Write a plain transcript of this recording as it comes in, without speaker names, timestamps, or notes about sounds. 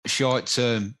short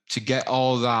term to get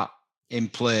all that in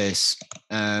place,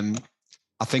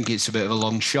 I think it's a bit of a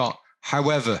long shot.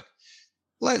 However,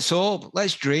 let's hope,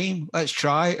 let's dream, let's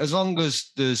try. As long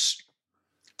as there's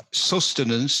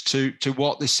sustenance to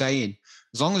what they're saying,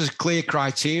 as long as there's clear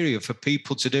criteria for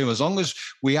people to do, as long as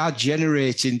we are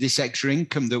generating this extra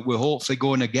income that we're hopefully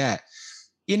going to get,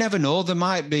 you never know. There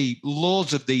might be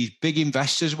loads of these big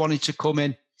investors wanting to come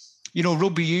in. You know,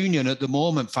 rugby union at the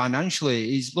moment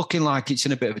financially is looking like it's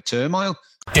in a bit of a turmoil.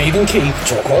 Dave and Keith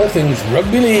talk all things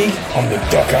rugby league on the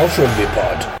Dockhouse Rugby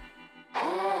Pod.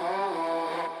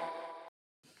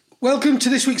 Welcome to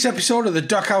this week's episode of the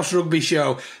Dockhouse Rugby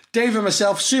Show. Dave and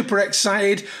myself, super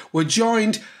excited. We're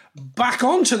joined back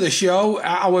onto the show,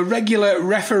 our regular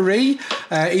referee.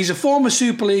 He's a former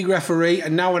Super League referee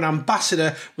and now an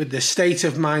ambassador with the State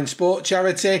of Mind Sport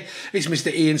charity. It's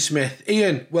Mr. Ian Smith.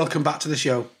 Ian, welcome back to the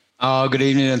show. Oh, good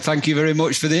evening, and thank you very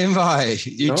much for the invite.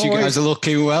 You two guys are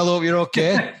looking well. Hope you're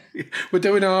okay. We're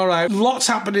doing all right. Lots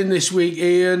happening this week,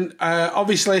 Ian.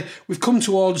 Obviously, we've come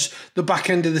towards the back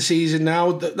end of the season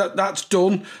now. That's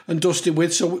done and dusted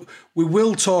with, so we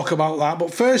will talk about that.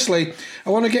 But firstly, I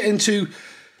want to get into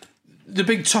the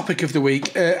big topic of the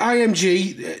week.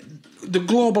 IMG, the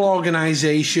global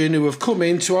organisation who have come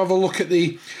in to have a look at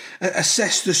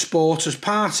assess the sport as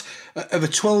part of a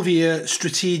 12-year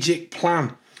strategic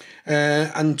plan.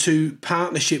 And to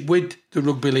partnership with the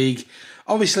Rugby League.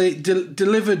 Obviously,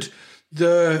 delivered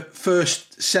the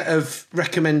first set of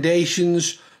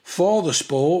recommendations for the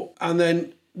sport, and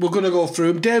then we're going to go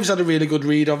through them. Dave's had a really good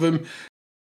read of them.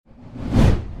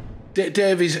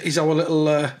 Dave is our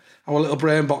little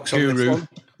brain box on guru. This one.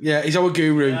 Yeah, he's our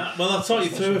guru. Well, I'll talk you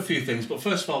through a few things, but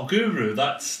first of all, guru.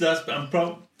 That's I'm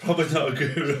probably not a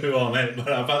guru on it,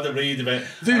 but I've had a read of it.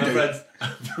 Voodoo.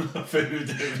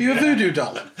 Voodoo. You're a voodoo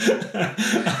doll.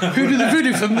 Voodoo the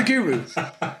voodoo from the guru.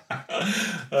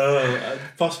 I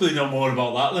possibly know more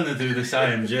about that than I do this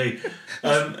IMG.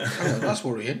 That's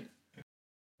worrying.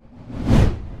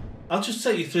 I'll just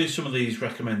take you through some of these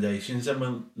recommendations,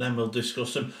 and then we'll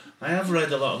discuss them. I have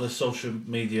read a lot of the social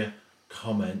media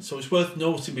comments, so it's worth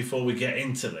noting before we get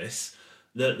into this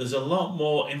that there's a lot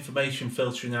more information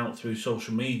filtering out through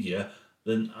social media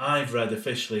than I've read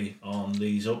officially on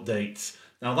these updates.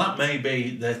 Now, that may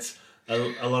be that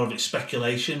a lot of it's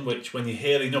speculation, which when you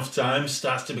hear enough times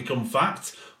starts to become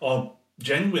fact, or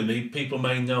genuinely people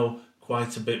may know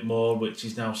quite a bit more, which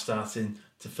is now starting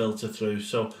to filter through.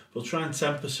 So we'll try and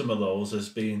temper some of those as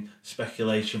being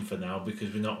speculation for now,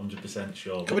 because we're not 100%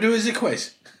 sure. Can we do it as a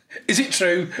quiz? Is it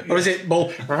true or is it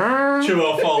bull? True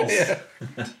or false? Yeah.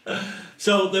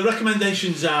 So the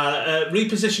recommendations are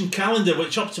reposition calendar,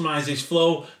 which optimises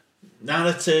flow,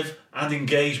 narrative and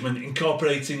engagement,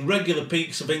 incorporating regular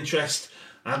peaks of interest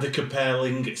and a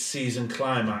compelling season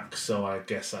climax. So I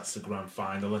guess that's the grand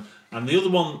final. And the other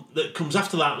one that comes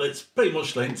after that that's pretty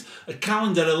much linked, a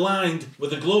calendar aligned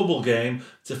with a global game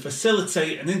to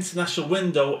facilitate an international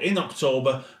window in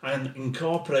October and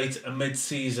incorporate a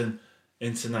mid-season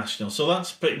international. So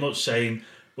that's pretty much saying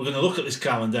we're going to look at this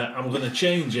calendar and we're going to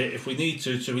change it if we need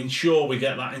to ensure we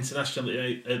get that international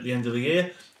at the end of the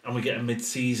year and we get a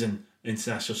mid-season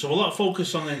international. So a lot of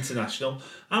focus on international.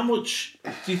 How much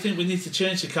do you think we need to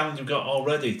change the calendar we've got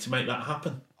already to make that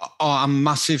happen? Oh, I'm a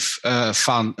massive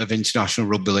fan of international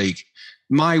rugby league.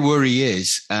 My worry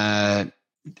is, have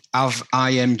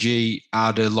IMG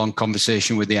had a long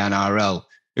conversation with the NRL,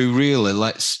 who really,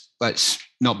 let's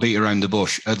not beat around the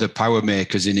bush, are the power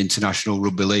makers in international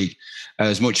rugby league.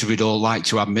 As much as we don't like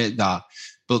to admit that,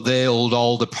 but they hold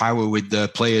all the power with their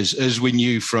players, as we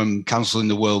knew from cancelling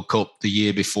the World Cup the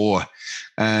year before.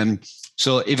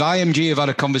 So if IMG have had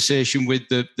a conversation with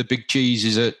the big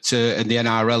cheeses at the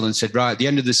NRL and said, right, at the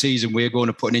end of the season, we're going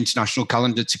to put an international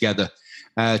calendar together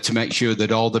to make sure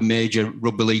that all the major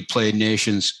rugby league playing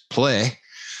nations play,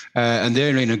 and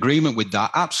they're in agreement with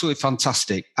that, absolutely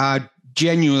fantastic. I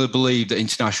genuinely believe that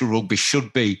international rugby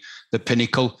should be the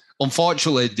pinnacle.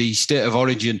 Unfortunately, the state of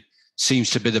origin seems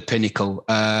to be the pinnacle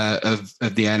of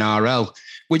the NRL,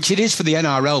 which it is for the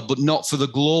NRL, but not for the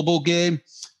global game.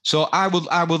 So I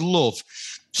would love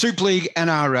Super League,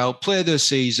 NRL, play their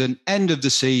season, end of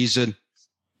the season,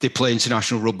 they play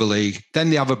International Rugby League, then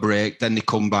they have a break, then they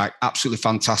come back. Absolutely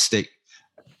fantastic.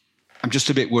 I'm just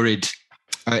a bit worried,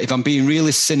 if I'm being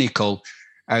really cynical,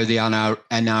 how the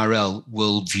NRL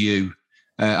will view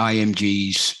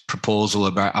IMG's proposal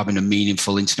about having a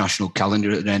meaningful international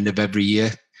calendar at the end of every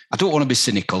year. I don't want to be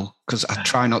cynical because I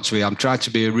try not to be. I'm trying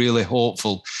to be really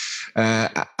hopeful.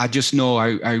 I just know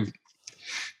how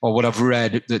or what I've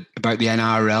read about the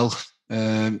NRL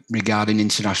regarding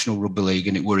international rugby league,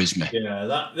 and it worries me. Yeah,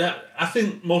 that I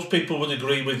think most people would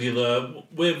agree with you there.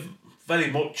 We're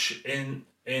very much in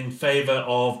favour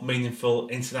of meaningful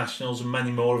internationals and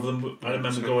many more of them. I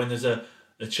remember going as a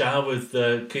child with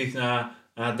Keith and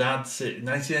our dads in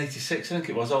 1986, I think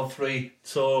it was, all 3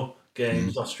 tour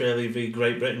games, Australia v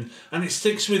Great Britain, and it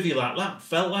sticks with you like that.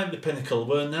 Felt like the pinnacle,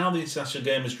 where now the international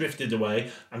game has drifted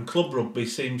away and club rugby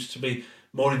seems to be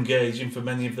more engaging for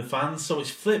many of the fans. So it's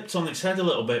flipped on its head a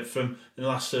little bit from in the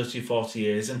last 30 or 40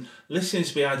 years, and this seems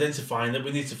to be identifying that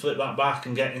we need to flip that back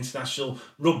and get international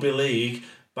rugby league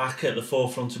back at the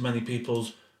forefront of many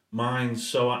people's minds.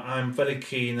 So I'm very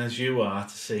keen, as you are, to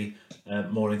see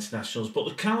more internationals. But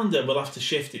the calendar will have to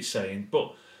shift, it's saying.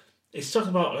 But it's talking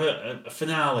about a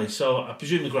finale, so I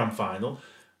presume the grand final,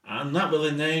 and that will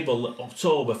enable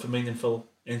October for meaningful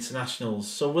internationals.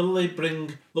 So will they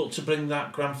look to bring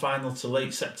that grand final to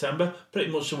late September,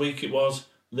 pretty much the week it was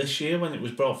this year when it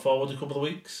was brought forward a couple of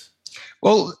weeks?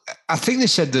 Well, I think they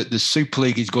said that the Super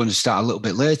League is going to start a little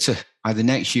bit later, either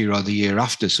next year or the year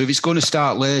after. So if it's going to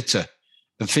start later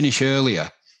and finish earlier,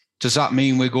 does that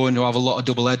mean we're going to have a lot of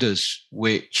double headers,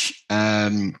 which,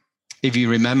 if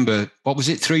you remember, what was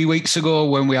it, 3 weeks ago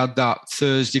when we had that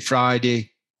Thursday,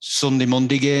 Friday, Sunday,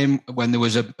 Monday game when there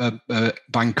was a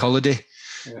bank holiday?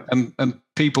 Yeah. And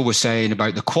people were saying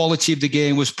about the quality of the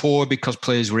game was poor because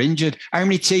players were injured. How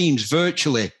many teams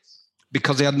virtually,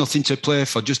 because they had nothing to play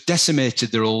for, just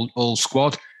decimated their whole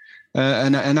squad?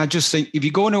 And I just think if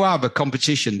you're going to have a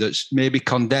competition that's maybe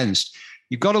condensed,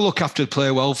 you've got to look after the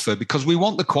player welfare, because we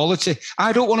want the quality.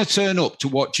 I don't want to turn up to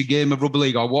watch a game of rugby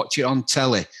league or watch it on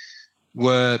telly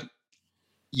where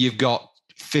you've got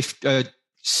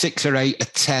 6 or 8 or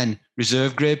 10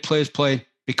 reserve grade players playing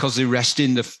because they're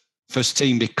resting the first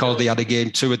team because they had a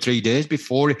game 2 or 3 days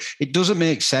before. It doesn't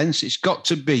make sense. It's got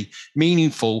to be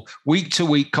meaningful,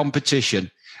 week-to-week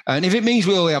competition. And if it means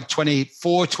we only have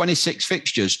 24, 26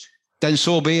 fixtures, then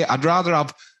so be it. I'd rather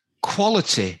have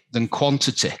quality than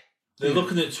quantity. They're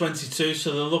looking at 22,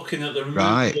 so they're looking at the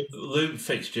removal of loop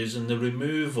fixtures and the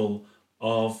removal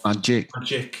of magic.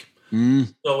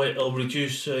 So it'll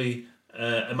reduce the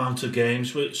amount of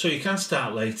games. So you can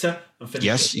start later and finish.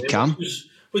 Yes, you can.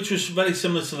 Which was very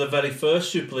similar to the very first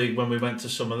Super League when we went to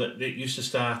summer. That it used to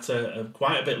start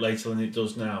quite a bit later than it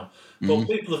does now. But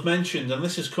people have mentioned, and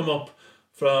this has come up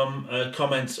from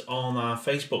comments on our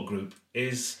Facebook group,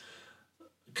 is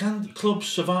can clubs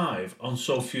survive on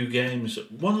so few games?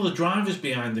 One of the drivers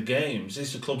behind the games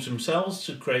is the clubs themselves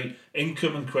to create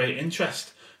income and create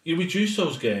interest. You reduce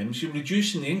those games, you're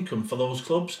reducing the income for those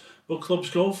clubs. Will clubs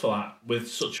go for that with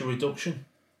such a reduction?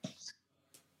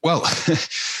 Well,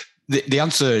 the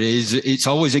answer is it's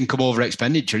always income over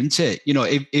expenditure, isn't it? You know,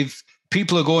 if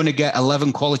people are going to get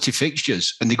 11 quality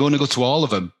fixtures and they're going to go to all of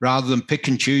them rather than pick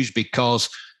and choose because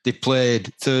they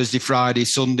played Thursday, Friday,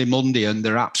 Sunday, Monday, and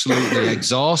they're absolutely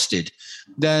exhausted,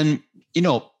 then, you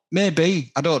know,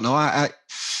 maybe, I don't know,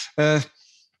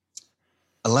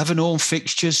 11 home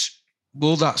fixtures,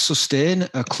 will that sustain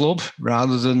a club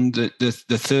rather than the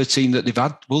 13 that they've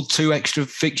had? Will 2 extra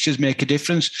fixtures make a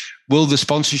difference? Will the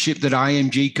sponsorship that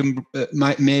IMG can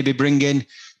might maybe bring in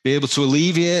be able to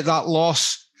alleviate that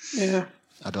loss? Yeah.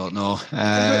 I don't know.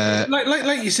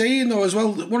 Like you say, you know, as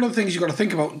well, one of the things you've got to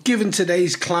think about, given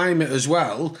today's climate as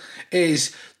well,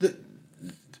 is that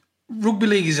rugby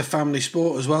league is a family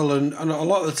sport as well, and a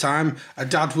lot of the time a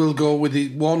dad will go with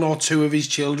 1 or 2 of his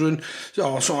children,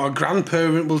 or so a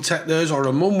grandparent will take theirs, or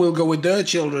a mum will go with their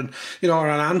children, you know, or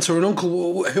an aunt or an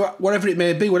uncle, whatever it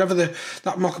may be, whatever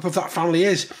that mock-up of that family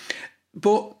is.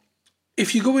 But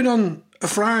if you're going on a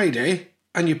Friday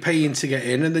and you're paying to get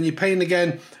in, and then you're paying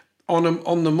again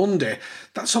on the Monday,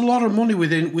 that's a lot of money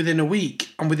within a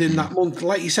week and within that month.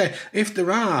 Like you say, if there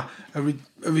are a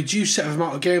reduced set of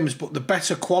amount of games, but the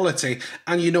better quality,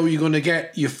 and you know you're going to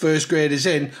get your first graders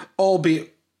in,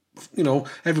 albeit, you know,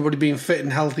 everybody being fit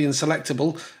and healthy and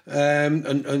selectable,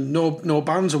 and no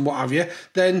bans and what have you,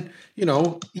 then, you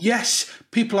know, yes,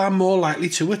 people are more likely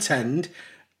to attend,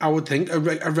 I would think, a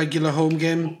regular home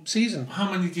game season.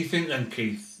 How many do you think then,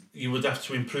 Keith, you would have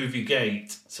to improve your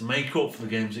gate to make up for the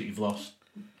games that you've lost?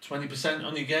 20%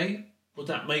 on your gate? Would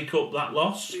that make up that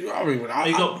loss? I mean, you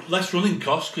got less running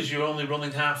costs because you're only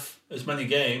running half as many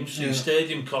games. So your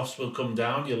stadium costs will come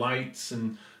down, your lights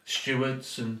and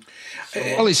stewards and so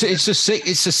on. Well, it's a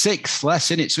sixth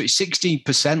less, isn't it? So it's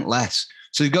 16% less.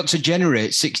 So they've got to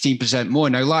generate 16% more.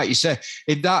 Now, like you say,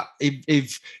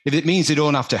 if it means they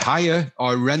don't have to hire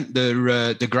or rent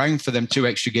the ground for them 2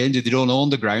 extra games, if they don't own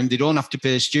the ground, they don't have to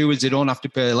pay stewards, they don't have to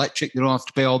pay electric, they don't have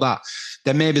to pay all that,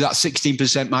 then maybe that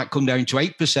 16% might come down to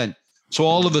 8%. So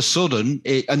all of a sudden,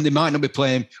 and they might not be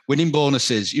playing winning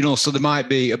bonuses, so there might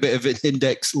be a bit of an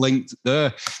index linked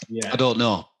there. Yeah. I don't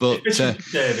know. But efficiency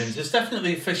savings. There's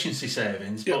definitely efficiency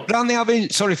savings. But aren't they having,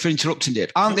 sorry for interrupting,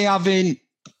 Dave, aren't they having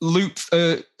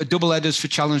double headers for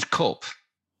Challenge Cup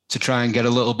to try and get a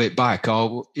little bit back?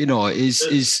 Or,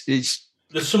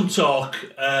 there's some talk,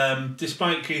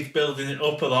 despite Keith building it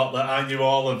up a lot, that I knew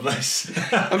all of this.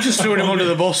 I'm just throwing him under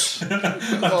the bus.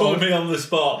 Put me on the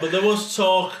spot. But there was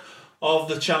talk of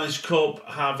the Challenge Cup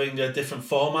having a different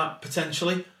format,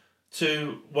 potentially,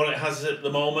 to what it has at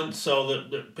the moment. So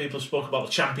that people spoke about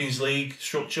the Champions League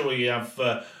structure, where you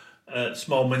have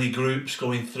small mini groups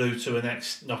going through to a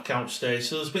next knockout stage.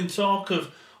 So there's been talk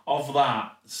of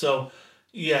that. So...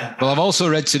 yeah. Well, I've also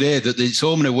read today that it's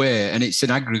home and away, and it's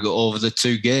an aggregate over the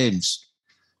 2 games.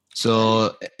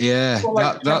 So, yeah.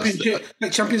 Well,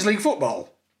 like Champions League football?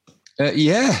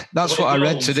 Yeah, that's what I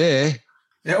read today.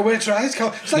 Yeah, away tries. Now,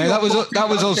 that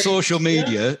was on social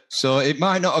media, so it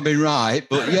might not have been right,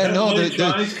 but yeah, no. Away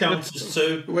tries counts as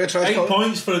 2. 8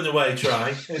 points for an away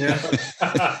try. Yeah.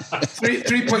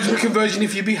 3 points for conversion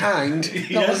if you're behind.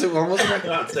 That was the one, wasn't it?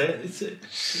 That's it.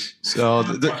 So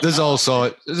there's all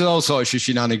sorts of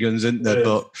shenanigans, isn't there?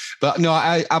 But no,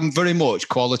 I'm very much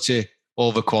quality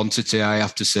over quantity, I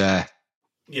have to say.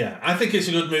 Yeah, I think it's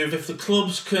a good move. If the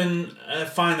clubs can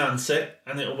finance it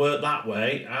and it'll work that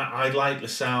way, I like the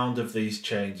sound of these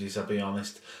changes, I'll be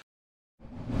honest.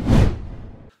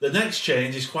 The next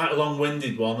change is quite a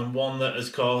long-winded one, and one that has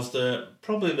caused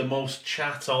probably the most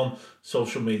chat on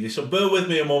social media. So bear with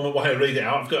me a moment while I read it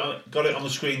out. I've got it on the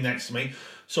screen next to me.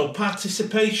 So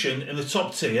participation in the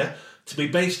top tier to be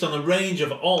based on a range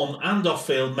of on and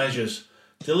off-field measures,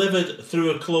 delivered through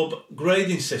a club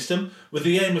grading system with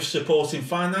the aim of supporting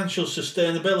financial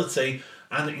sustainability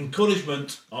and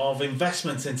encouragement of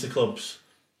investment into clubs.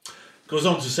 Goes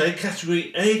on to say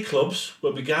Category A clubs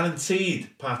will be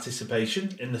guaranteed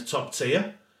participation in the top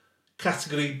tier.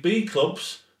 Category B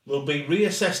clubs will be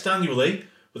reassessed annually,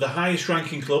 with the highest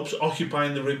ranking clubs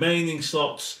occupying the remaining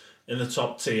slots in the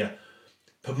top tier.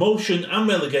 Promotion and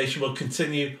relegation will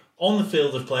continue on the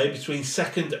field of play between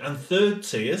second and third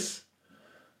tiers,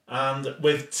 and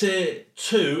with Tier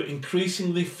 2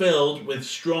 increasingly filled with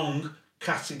strong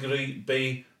Category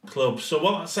B clubs. So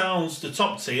what that sounds, the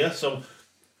top tier, so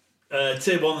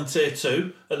Tier 1 and Tier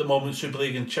 2, at the moment Super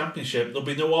League and Championship, there'll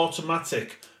be no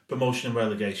automatic promotion and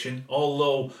relegation,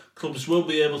 although clubs will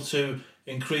be able to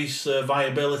increase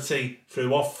viability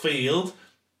through off-field,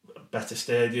 better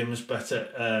stadiums, better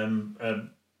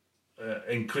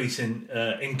increasing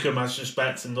income as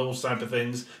respects and those type of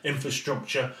things,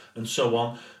 infrastructure and so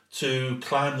on, to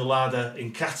climb the ladder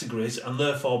in categories and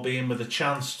therefore be in with a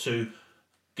chance to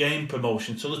gain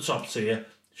promotion to the top tier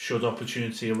should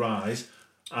opportunity arise.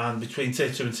 And between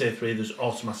Tier 2 and Tier 3 there's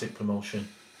automatic promotion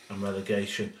and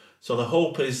relegation. So the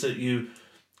hope is that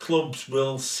clubs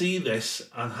will see this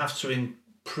and have to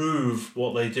improve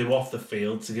what they do off the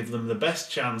field to give them the best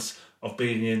chance of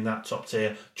being in that top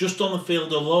tier. Just on the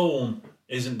field alone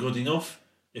isn't good enough.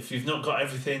 If you've not got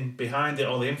everything behind it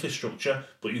or the infrastructure,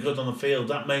 but you're good on the field,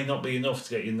 that may not be enough to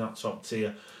get you in that top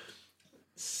tier.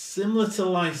 Similar to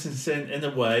licensing in a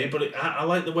way, but I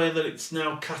like the way that it's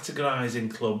now categorising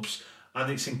clubs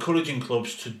and it's encouraging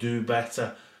clubs to do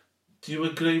better. Do you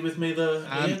agree with me there,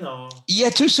 Ian? Or? Yeah,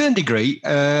 to a certain degree.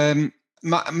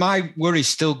 My worry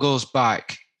still goes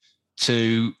back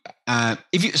to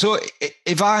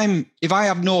if I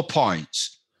have no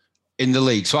points in the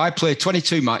league, so I play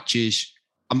 22 matches,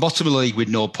 I'm bottom of the league with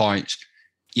no points.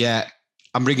 Yeah,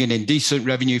 I'm bringing in decent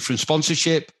revenue from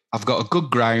sponsorship. I've got a good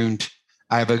ground.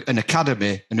 I have an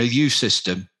academy and a youth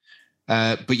system,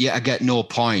 but yet I get no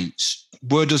points.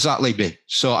 Where does that leave me?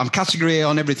 So I'm category A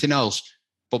on everything else,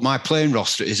 but my playing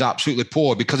roster is absolutely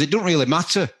poor because it doesn't really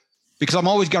matter because I'm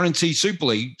always guaranteed Super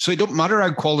League. So it doesn't matter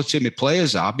how quality my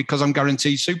players are because I'm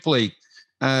guaranteed Super League.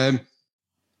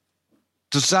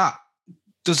 Does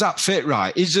that fit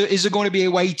right? Is there going to be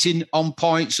a weighting on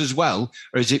points as well?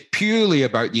 Or is it purely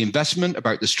about the investment,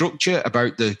 about the structure,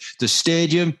 about the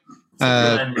stadium?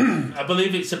 I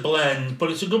believe it's a blend, but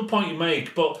it's a good point you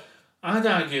make. But I'd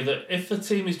argue that if the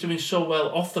team is doing so well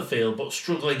off the field but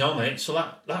struggling on it, so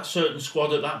that certain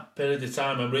squad at that period of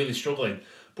time are really struggling,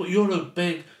 but you're a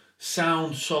big,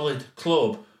 sound, solid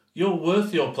club, you're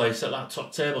worth your place at that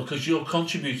top table because you're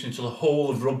contributing to the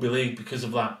whole of rugby league because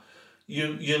of that.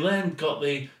 You then got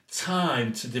the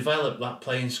time to develop that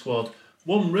playing squad.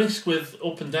 One risk with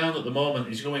up and down at the moment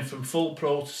is going from full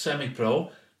pro to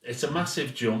semi-pro. It's a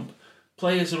massive jump.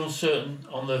 Players are uncertain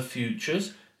on their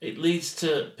futures. It leads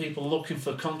to people looking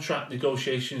for contract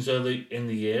negotiations early in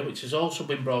the year, which has also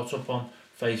been brought up on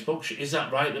Facebook. Is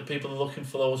that right that people are looking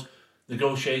for those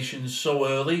negotiations so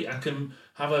early and can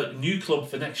have a new club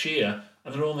for next year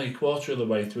and they're only a quarter of the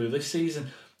way through this season?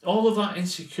 All of that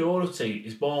insecurity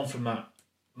is born from that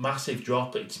massive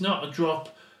drop. It's not a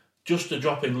drop, just a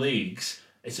drop in leagues.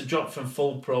 It's a drop from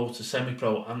full pro to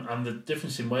semi-pro, and the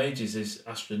difference in wages is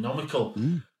astronomical.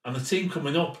 And the team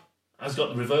coming up has got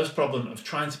the reverse problem of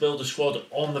trying to build a squad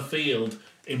on the field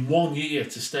in 1 year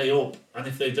to stay up, and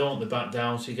if they don't, they back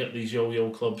down, so you get these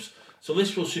yo-yo clubs. So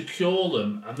this will secure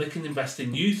them, and they can invest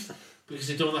in youth, because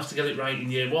they don't have to get it right in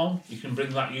year one. You can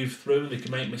bring that youth through, they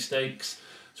can make mistakes.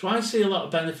 So I see a lot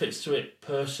of benefits to it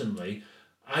personally.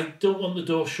 I don't want the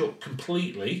door shut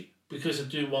completely, because I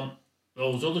do want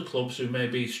those other clubs who may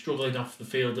be struggling off the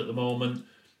field at the moment,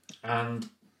 and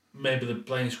maybe the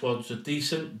playing squads are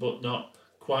decent but not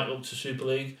quite up to Super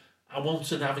League. I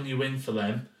want an avenue in for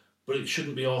them, but it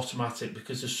shouldn't be automatic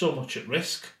because there's so much at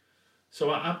risk.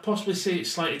 So I possibly see it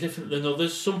slightly different than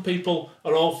others. Some people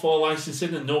are all for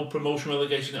licensing and no promotion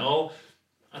relegation at all.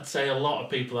 I'd say a lot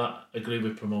of people that agree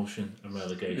with promotion and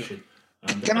relegation.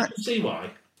 And I can see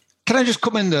why. Can I just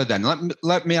come in there then?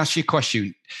 Let me ask you a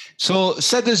question. So,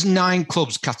 say there's 9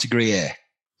 clubs category A,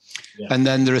 and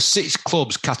then there are 6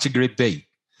 clubs category B.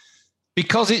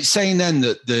 Because it's saying then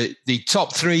that the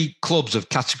top 3 clubs of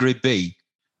category B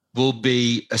will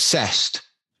be assessed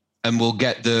and will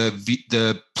get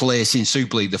the place in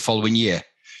Super League the following year.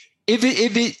 If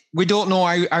we don't know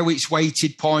how it's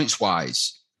weighted points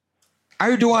wise,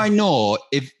 how do I know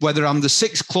whether I'm the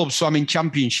 6th club, so I'm in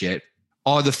Championship,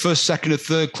 or the 1st, 2nd, or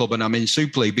 3rd club and I'm in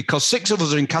Super League? Because 6 of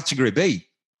us are in category B.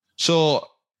 So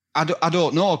I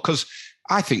don't know, because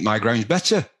I think my ground's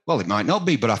better. Well, it might not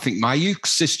be, but I think my youth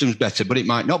system's better, but it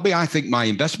might not be. I think my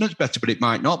investment's better, but it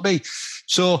might not be.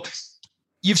 So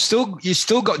you've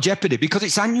still got jeopardy because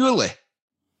it's annually.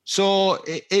 So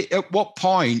at what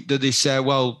point do they say,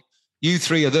 well, you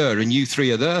 3 are there and you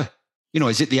 3 are there?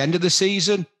 Is it the end of the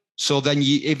season? So then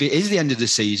if it is the end of the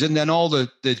season, then all the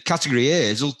category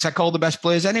A's will take all the best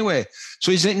players anyway.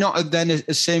 So is it not then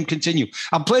a same continue?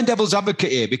 I'm playing devil's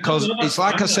advocate here because it's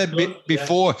like I said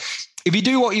before, if you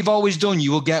do what you've always done,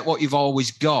 you will get what you've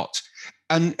always got.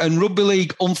 And rugby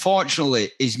league, unfortunately,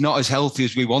 is not as healthy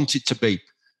as we want it to be.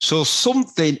 So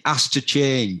something has to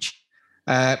change.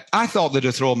 I thought they'd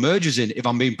have thrown mergers in, if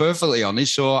I'm being perfectly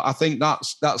honest. So I think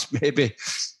that's maybe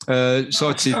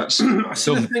sorted. I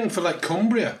see the thing for like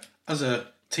Cumbria as a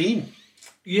team.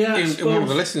 Yeah, in one of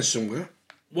the listings somewhere.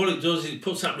 What it does is it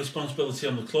puts that responsibility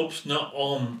on the clubs, not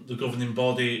on the governing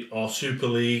body or Super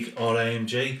League or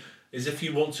IMG. Is if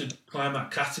you want to climb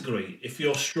that category, if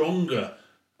you're stronger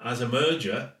as a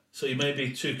merger, so you may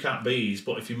be 2 Cat Bs,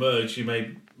 but if you merge, you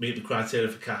may meet the criteria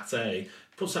for Cat A. It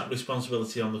puts that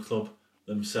responsibility on the club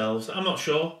themselves. I'm not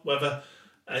sure whether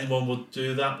anyone would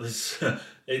do that.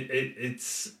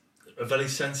 It's a very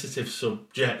sensitive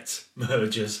subject,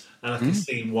 mergers, and I can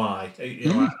see why.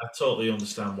 I totally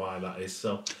understand why that is.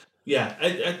 So,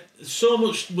 yeah, so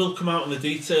much will come out in the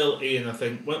detail, Ian, I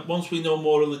think. Once we know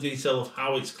more of the detail of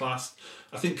how it's classed,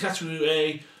 I think Category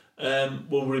A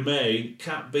will remain.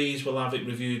 Cat Bs will have it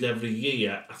reviewed every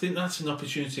year. I think that's an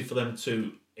opportunity for them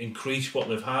to increase what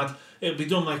they've had. It'll be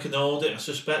done like an audit. I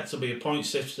suspect there'll be a point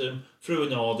system through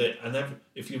an audit, and then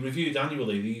if you're reviewed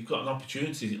annually, you've got an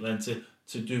opportunity then to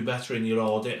do better in your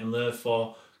audit and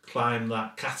therefore climb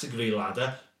that category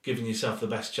ladder, giving yourself the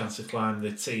best chance to climb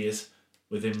the tiers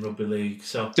within rugby league.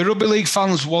 So the rugby league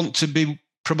fans want to be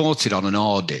promoted on an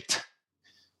audit.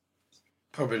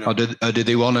 Probably not. Or do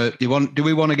they want to? Do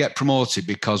we want to get promoted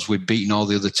because we've beaten all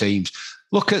the other teams?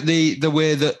 Look at the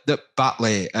way that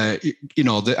Batley,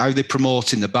 how they're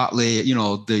promoting the Batley,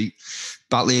 the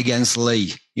Batley against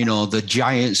Lee, the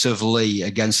Giants of Lee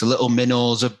against the little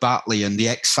minnows of Batley, and the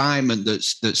excitement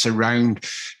that's around,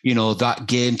 that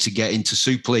game to get into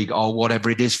Super League or whatever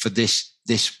it is for this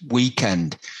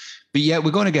weekend. But yet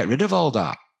we're going to get rid of all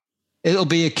that. It'll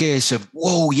be a case of,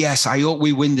 whoa, yes, I hope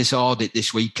we win this audit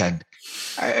this weekend.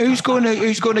 Who's going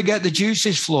to get the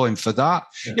juices flowing for that?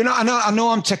 Yeah. I know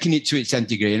I'm taking it to its nth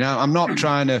degree, and I'm not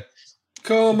trying to.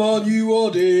 Come on, you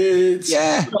audits.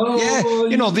 Yeah.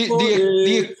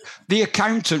 The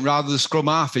accountant rather than the scrum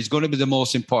half is going to be the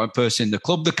most important person in the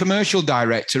club. The commercial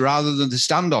director rather than the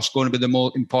standoff is going to be the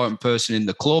most important person in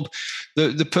the club.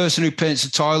 The person who paints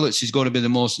the toilets is going to be the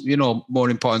most, more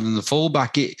important than the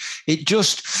fullback. It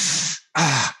just.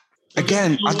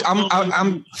 Again,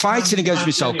 I'm fighting against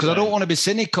myself because I don't want to be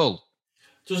cynical.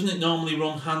 Doesn't it normally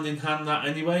run hand in hand that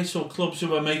anyway? So clubs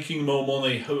who are making more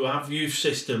money, who have youth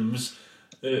systems,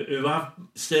 who have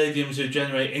stadiums who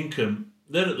generate income,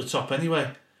 they're at the top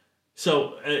anyway.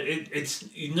 So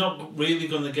you're not really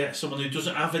going to get someone who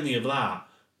doesn't have any of that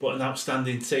but an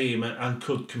outstanding team and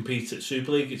could compete at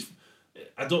Super League.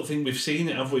 I don't think we've seen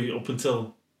it, have we, up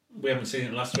until we haven't seen it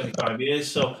in the last 25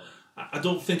 years. So I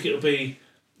don't think it'll be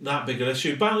that big an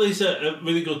issue. Batley's a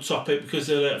really good topic because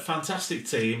they're a fantastic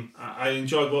team. I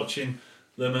enjoyed watching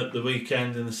them at the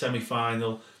weekend in the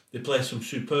semi-final. They play some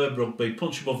superb rugby,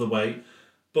 punch above the weight.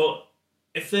 But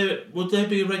would they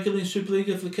be a regular in Super League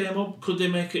if they came up? Could they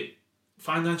make it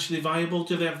financially viable?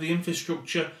 Do they have the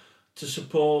infrastructure to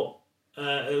support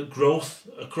growth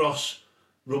across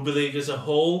rugby league as a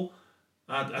whole?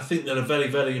 I think they're a very,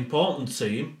 very important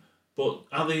team. But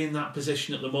are they in that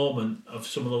position at the moment of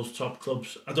some of those top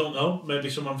clubs? I don't know. Maybe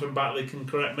someone from Batley can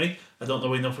correct me. I don't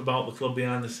know enough about the club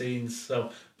behind the scenes, so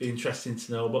it'd be interesting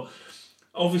to know. But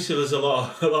obviously, there's a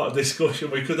lot of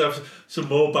discussion. We could have some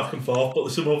more back and forth, but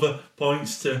there's some other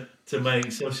points to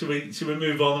make. So should we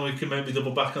move on and we can maybe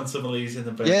double back on some of these in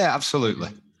a bit? Yeah, absolutely.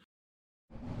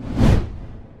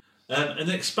 An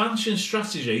expansion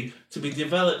strategy to be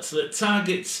developed that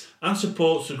targets and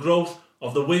supports the growth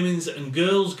of the women's and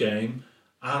girls' game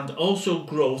and also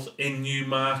growth in new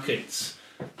markets.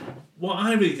 What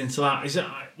I read into that is that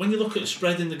when you look at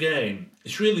spreading the game,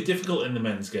 it's really difficult in the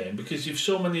men's game because you've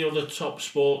so many other top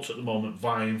sports at the moment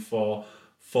vying for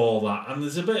that. And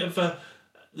there's a bit of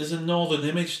there's a northern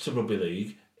image to rugby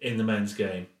league in the men's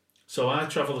game. So I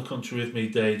travel the country with my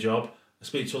day job. I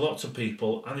speak to lots of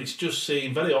people and it's just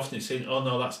very often it's saying, oh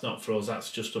no, that's not for us,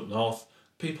 that's just up north.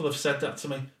 People have said that to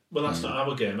me. Well, that's not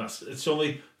our game. It's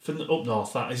only for up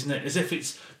north, that, isn't it? As if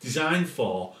it's designed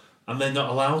for, and they're not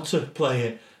allowed to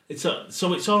play it.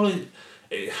 So it's already.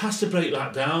 It has to break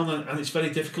that down, and it's very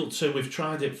difficult to. We've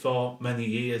tried it for many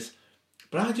years,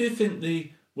 but I do think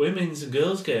the women's and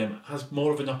girls' game has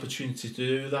more of an opportunity to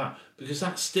do that because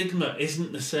that stigma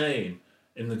isn't the same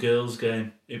in the girls'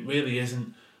 game. It really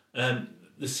isn't.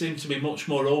 They seem to be much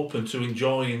more open to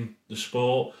enjoying the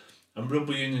sport, and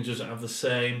rugby union doesn't have the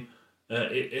same.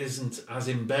 It isn't as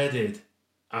embedded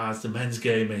as the men's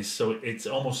game is, so it's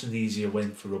almost an easier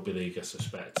win for rugby league, I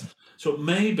suspect. So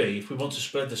maybe if we want to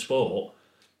spread the sport,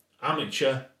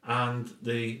 amateur and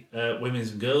the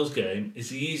women's and girls game is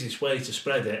the easiest way to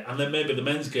spread it, and then maybe the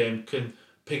men's game can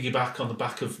piggyback on the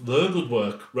back of their good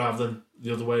work rather than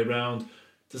the other way around.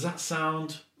 Does that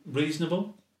sound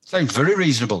reasonable? Sounds very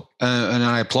reasonable, and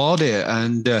I applaud it.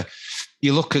 And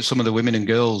you look at some of the women and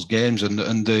girls games and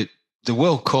the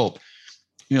World Cup.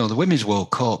 You know, the Women's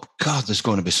World Cup, God, there's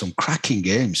going to be some cracking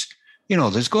games. You know,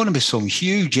 there's going to be some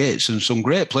huge hits and some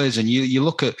great players. And you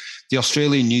look at the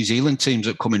Australian, New Zealand teams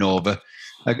that are coming over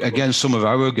against some of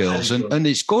our girls, and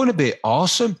it's going to be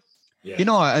awesome. Yeah. You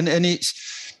know, and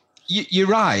it's, you're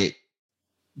right,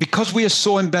 because we are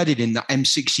so embedded in that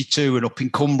M62 and up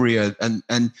in Cumbria,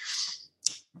 and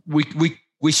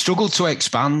we struggle to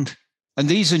expand. And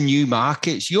these are new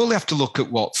markets. You only have to look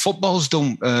at what football's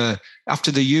done after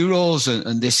the Euros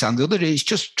and this and the other. It's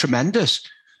just tremendous.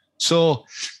 So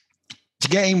to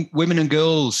getting women and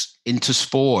girls into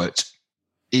sport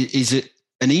is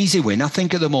an easy win, I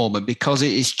think, at the moment, because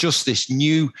it is just this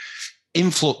new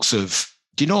influx of,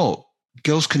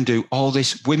 girls can do all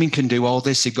this, women can do all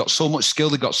this. They've got so much skill,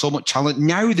 they've got so much talent.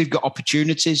 Now they've got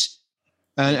opportunities.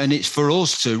 And it's for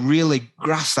us to really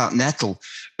grasp that nettle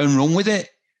and run with it.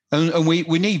 And we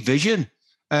need vision.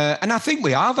 And I think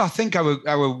we have. I think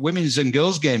our women's and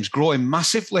girls' games growing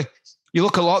massively. You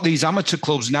look at a lot of these amateur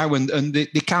clubs now and they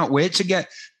can't wait to get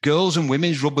girls and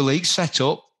women's rugby league set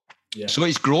up. Yeah. So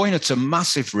it's growing at a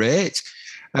massive rate.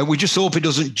 We just hope it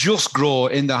doesn't just grow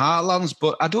in the heartlands,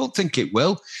 but I don't think it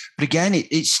will. But again,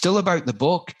 it's still about the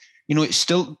buck. It's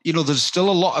still, there's still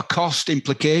a lot of cost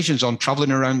implications on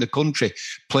travelling around the country,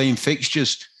 playing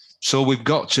fixtures. So we've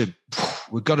got to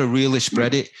really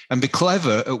spread it and be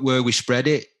clever at where we spread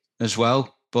it as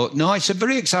well. But no, it's a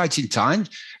very exciting time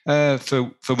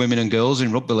for women and girls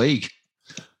in rugby league.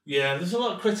 Yeah, there's a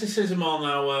lot of criticism on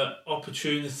our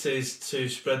opportunities to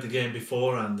spread the game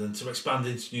beforehand and to expand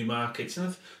into new markets.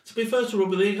 And to be fair to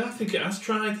rugby league, I think it has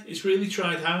tried. It's really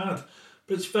tried hard,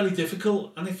 but it's very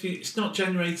difficult. And if it's not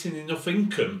generating enough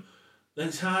income, then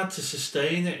it's hard to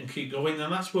sustain it and keep going.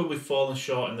 And that's where we've fallen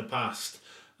short in the past.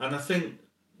 And I think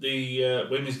the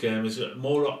women's game is a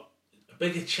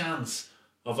bigger chance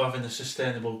of having a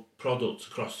sustainable product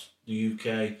across the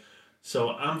UK.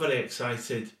 So I'm very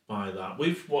excited by that.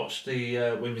 We've watched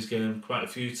the women's game quite a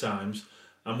few times,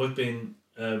 and we've been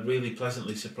really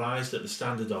pleasantly surprised at the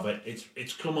standard of it.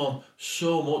 It's come on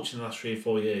so much in the last 3 or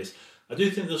 4 years. I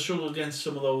do think they'll struggle against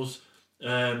some of those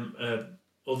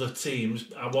other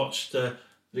teams. I watched the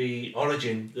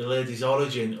ladies'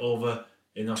 Origin over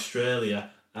in Australia,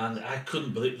 and I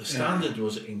couldn't believe the standard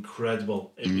was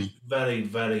incredible. It was very,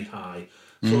 very high.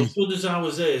 So as good as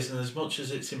ours is, and as much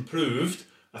as it's improved,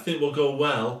 I think we'll go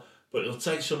well, but it'll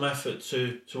take some effort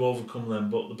to overcome them.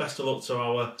 But the best of luck to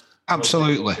our...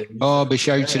 Absolutely. I'll be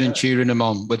shouting and cheering them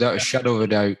on without a shadow of a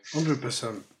doubt.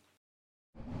 100%.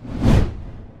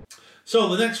 So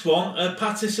the next one,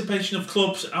 participation of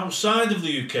clubs outside of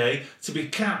the UK to be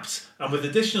capped and with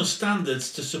additional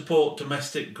standards to support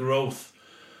domestic growth.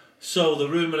 So the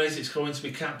rumour is it's going to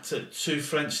be capped at 2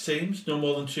 French teams, no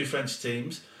more than 2 French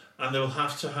teams, and they will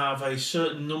have to have a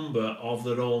certain number of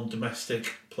their own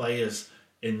domestic players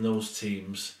in those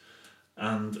teams,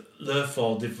 and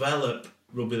therefore develop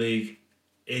rugby league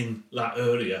in that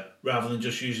area rather than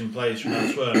just using players from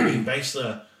elsewhere being based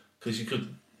there, because you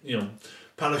could,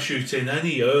 parachute in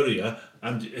any area,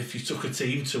 and if you took a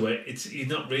team to it, you're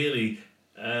not really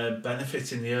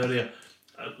benefiting the area.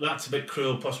 That's a bit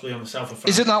cruel, possibly on the south of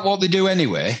France. Isn't that what they do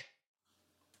anyway?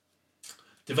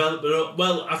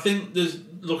 Well, I think there's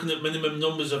looking at minimum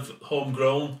numbers of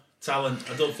homegrown talent.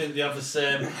 I don't think they have the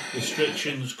same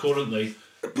restrictions currently.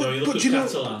 You look at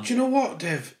Catalan. Do you know what,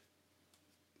 Dev?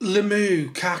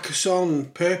 Limoux, Carcassonne,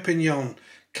 Perpignan,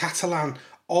 Catalan,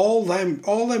 all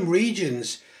them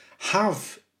regions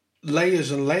have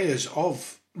layers and layers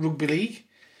of rugby league.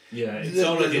 Yeah, it's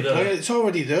already there. It's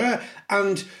already there.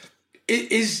 And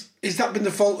is that been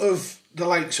the fault of the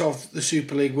likes of the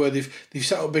Super League, where they've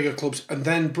set up bigger clubs and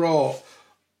then brought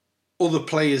other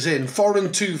players in,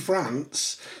 foreign to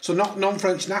France, so not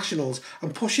non-French nationals,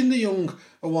 and pushing the younger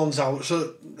ones out?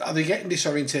 So are they getting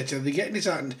disorientated? Are they getting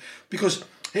disheartened? Because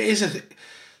it is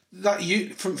that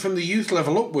you from the youth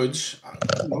level upwards.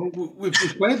 We've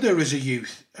played there as a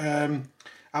youth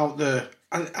out there,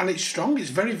 and it's strong. It's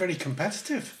very, very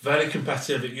competitive. Very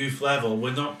competitive at youth level.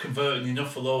 We're not converting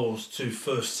enough of those to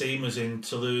first teamers in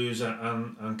Toulouse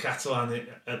and Catalan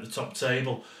at the top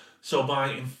table. So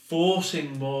by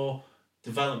enforcing more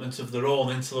development of their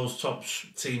own into those top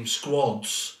team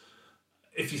squads,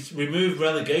 if you remove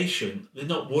relegation, they're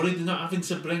not worried. They're not having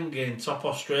to bring in top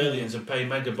Australians and pay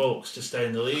mega bucks to stay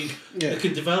in the league. Yeah. They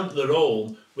can develop their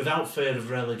own without fear of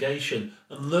relegation,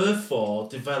 and therefore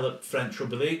develop French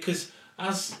rugby league, because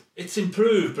as it's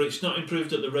improved, but it's not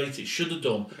improved at the rate it should have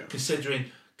done, considering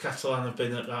Catalan have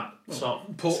been at that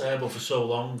top table for so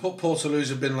long. Toulouse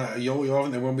have been like a yo-yo,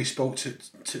 haven't they? When we spoke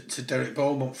to Derek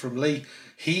Beaumont from Lee,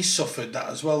 he suffered that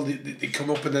as well. They come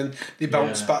up and then they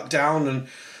bounce back down, and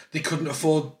they couldn't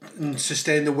afford and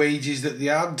sustain the wages that they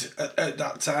had at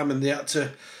that time, and they had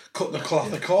to cut the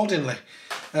cloth accordingly.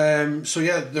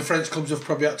 The French clubs have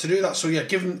probably had to do that. So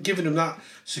giving them that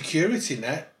security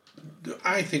net,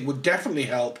 I think would definitely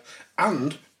help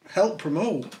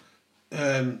promote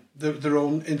their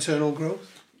own internal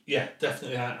growth. Yeah,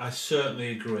 definitely. I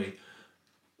certainly agree.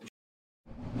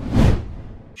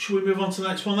 Should we move on to the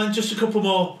next one then? Just a couple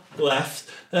more left.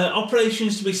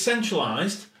 Operations to be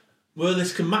centralised, where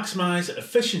this can maximise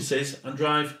efficiencies and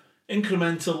drive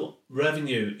incremental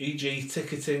revenue, e.g.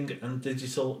 ticketing and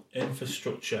digital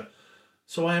infrastructure.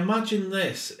 So I imagine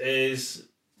this is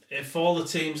if all the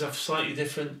teams have slightly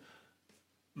different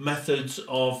methods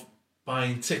of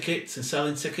buying tickets and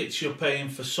selling tickets, you're paying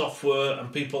for software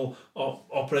and people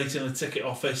operating a ticket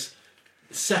office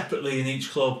separately in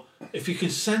each club. If you can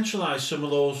centralise some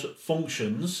of those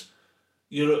functions,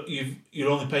 you're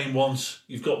only paying once.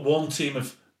 You've got one team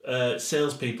of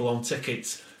salespeople on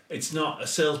tickets. It's not a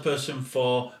salesperson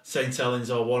for St Helens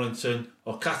or Warrington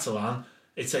or Catalan.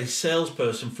 It's a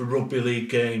salesperson for rugby league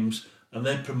games, and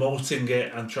they're promoting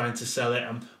it and trying to sell it.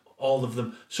 And all of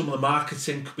them, some of the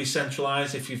marketing could be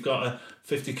centralised. If you've got a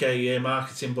 50k a year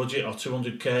marketing budget or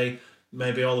 200k,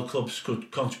 maybe all the clubs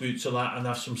could contribute to that and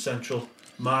have some central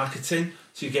marketing,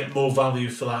 so you get more value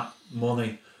for that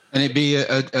money. And it'd be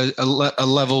a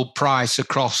level price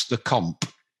across the comp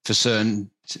for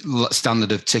certain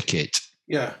standard of ticket.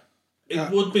 Yeah. It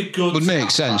would be good. Would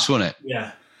make sense, wouldn't it?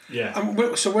 Yeah, yeah.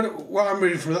 So what I'm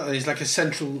reading from that is like a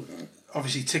central,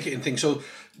 obviously, ticketing thing. So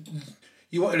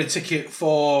you wanted a ticket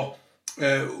for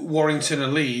Warrington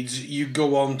and Leeds, you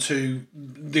go on to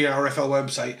the RFL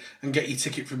website and get your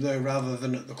ticket from there rather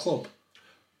than at the club.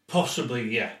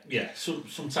 Possibly, yeah.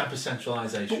 Some type of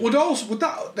centralisation. But would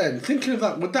that then, thinking of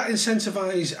that, would that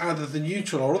incentivise either the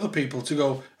neutral or other people to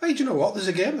go, hey, do you know what? There's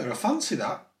a game there. I fancy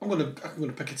that. I'm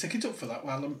gonna pick a ticket up for that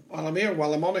while I'm here,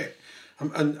 while I'm on it,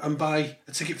 and buy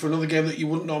a ticket for another game that you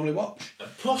wouldn't normally watch.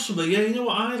 Possibly, yeah. You know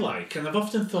what I like, and I've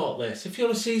often thought this: if you're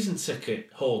a season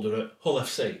ticket holder at Hull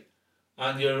FC,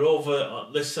 and you're over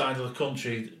this side of the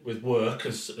country with work,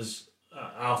 as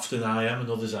often I am and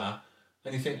others are,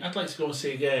 and you think, I'd like to go and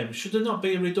see a game, should there not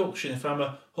be a reduction if I'm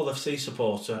a Hull FC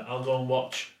supporter? I'll go and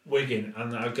watch Wigan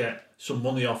and I'll get some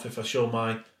money off if I show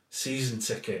my season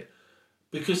ticket.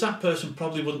 Because that person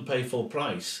probably wouldn't pay full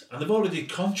price, and they've already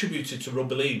contributed to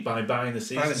Rugby League by buying a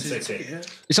season ticket. Yeah.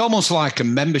 It's almost like a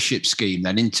membership scheme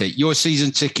then, isn't it? Your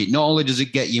season ticket, not only does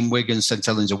it get you in Wigan, St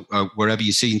Helens, or wherever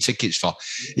you're seeing tickets for,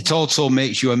 it also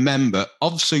makes you a member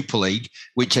of Super League,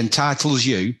 which entitles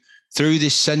you through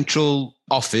this central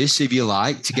office, if you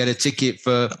like, to get a ticket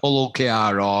for Hull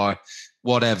OKR or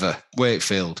whatever,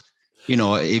 Wakefield. You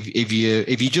know, if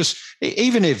you just,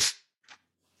 even if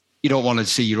you don't want to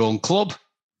see your own club,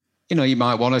 you know, you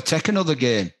might want to take another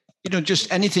game. You know,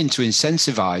 just anything to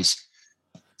incentivize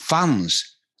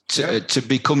fans to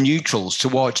become neutrals, to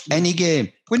watch any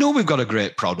game. We know we've got a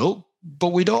great product, but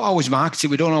we don't always market it.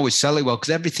 We don't always sell it well because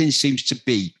everything seems to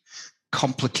be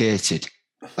complicated.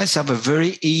 Let's have a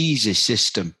very easy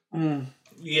system.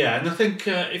 Yeah, and I think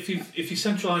if you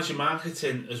centralise your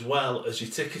marketing as well as your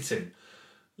ticketing,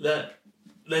 that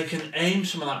they can aim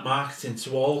some of that marketing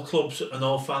to all clubs and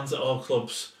all fans at all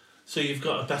clubs. So you've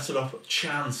got a better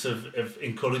chance of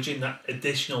encouraging that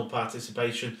additional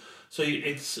participation. So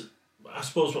it's, I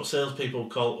suppose, what salespeople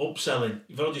call upselling.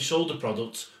 You've already sold a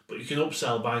product, but you can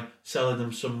upsell by selling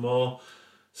them some more.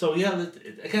 So yeah,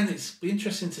 again, it's be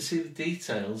interesting to see the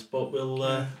details, but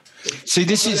we'll see.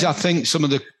 This is, I think, some of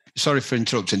the. Sorry for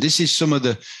interrupting. This is some of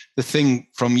the thing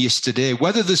from yesterday.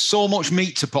 Whether there's so much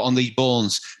meat to put on these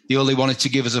bones, they only wanted to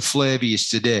give us a flavour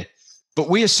yesterday. But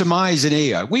we are surmising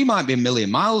here. We might be a million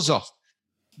miles off.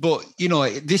 But, you know,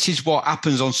 this is what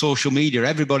happens on social media.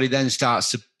 Everybody then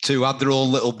starts to add their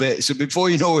own little bits. So before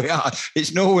you know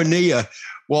it's nowhere near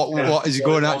what is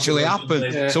going to actually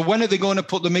happen. Yeah. So when are they going to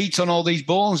put the meat on all these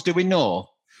bones? Do we know?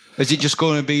 Is it just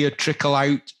going to be a trickle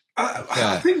out?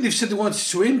 I think they've said they wanted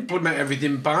to implement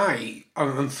everything by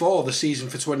and for the season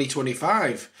for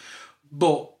 2025.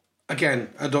 But again,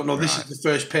 I don't know. This is the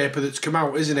first paper that's come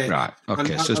out, isn't it? Right.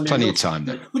 Okay. So there's plenty of time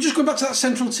then. We're just going back to that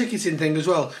central ticketing thing as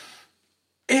well.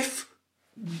 If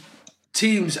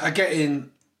teams are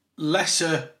getting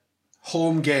lesser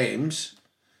home games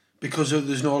because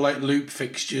there's no like loop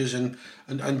fixtures and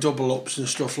double ups and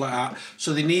stuff like that,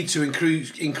 so they need to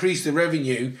increase the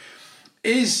revenue,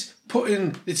 is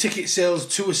putting the ticket sales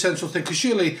to a central thing, because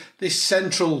surely this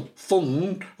central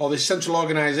fund or this central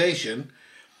organisation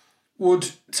would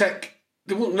take.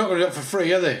 They're not going to do it for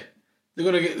free, are they?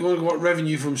 They're going to want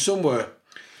revenue from somewhere.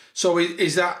 So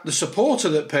is that the supporter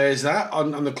that pays that,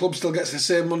 and the club still gets the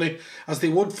same money as they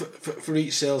would for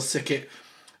each sales ticket?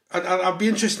 And I'd be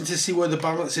interested to see where the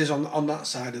balance is on that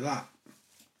side of that.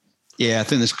 Yeah, I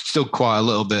think there's still quite a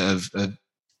little bit of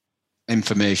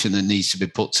information that needs to be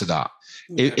put to that.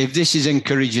 Yeah. If this is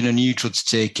encouraging a neutral to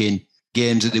take in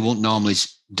games that they won't normally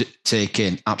take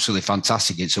in, absolutely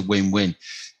fantastic. It's a win-win.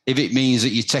 If it means that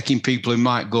you're taking people who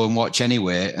might go and watch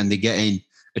anyway and they're getting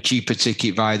a cheaper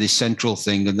ticket via this central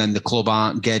thing, and then the club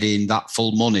aren't getting that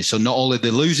full money. So not only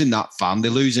they're losing that fan, they're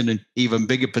losing an even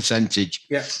bigger percentage.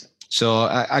 Yeah. So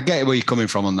I get where you're coming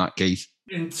from on that, Keith.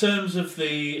 In terms of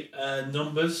the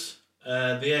numbers,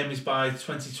 the aim is by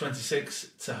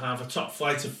 2026 to have a top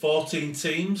flight of 14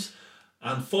 teams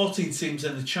and 14 teams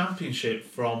in the Championship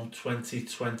from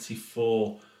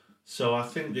 2024. So I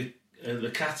think the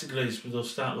categories, we'll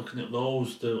start looking at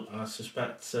those. I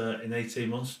suspect in 18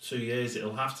 months, 2 years,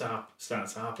 it'll have to start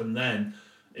to happen then.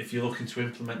 If you're looking to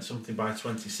implement something by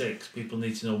 26, people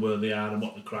need to know where they are and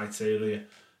what the criteria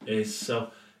is.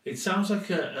 So it sounds like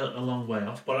a long way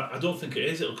off, but I don't think it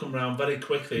is. It'll come around very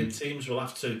quickly, and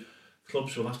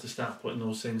clubs will have to start putting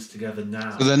those things together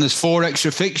now. So then there's 4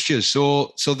 extra fixtures.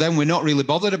 So then we're not really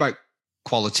bothered about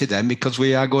quality then, because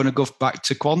we are going to go back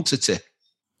to quantity.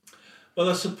 Well,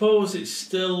 I suppose it's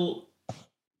still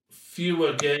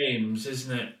fewer games,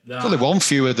 isn't it? It's only one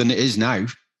fewer than it is now.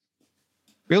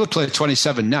 We only play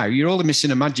 27 now. You're only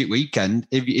missing a magic weekend.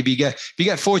 If you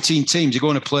get 14 teams, you're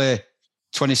going to play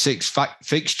 26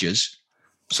 fixtures.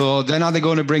 So then are they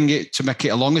going to bring it to make it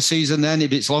a longer season then?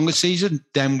 If it's longer season,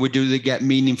 then do they get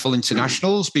meaningful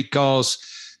internationals because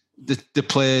the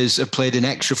players have played an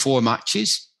extra 4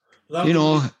 matches? How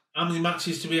many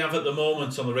matches do we have at the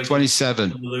moment on the regular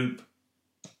 27. On the loop?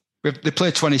 They play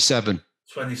 27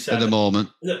 at the moment.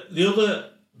 The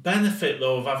other benefit,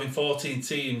 though, of having 14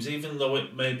 teams, even though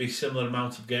it may be similar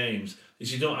amount of games,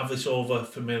 is you don't have this over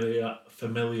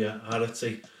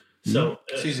familiarity. So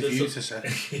it's easy for you to say.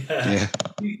 Yeah.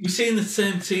 You're seeing the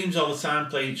same teams all the time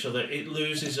play each other. It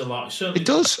loses a lot. It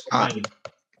does.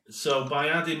 So by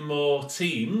adding more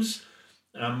teams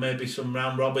and maybe some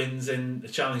round robins in the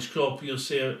Challenge Cup, you'll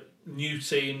see new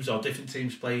teams or different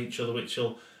teams play each other, which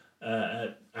will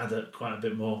add quite a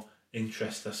bit more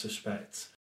interest, I suspect.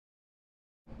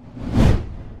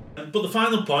 But the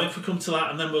final point, if we come to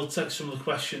that, and then we'll take some of the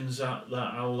questions that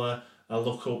I'll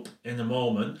look up in a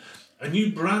moment. A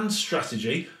new brand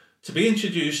strategy to be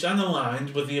introduced and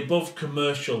aligned with the above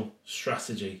commercial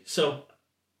strategy. So,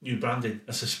 new branding.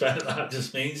 I suspect that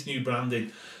just means new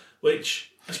branding,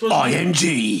 which I suppose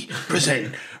IMG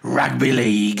present Rugby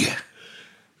League.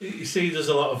 You see, there's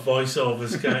a lot of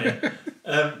voiceovers, can't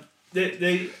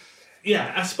you?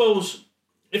 I suppose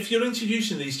if you're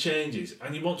introducing these changes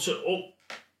and you want to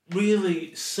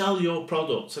really sell your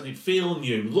products and it feel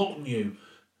new, look new,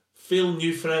 feel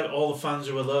new for all the fans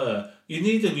who are there, you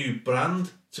need a new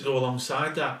brand to go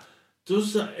alongside that.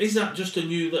 Is that just a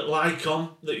new little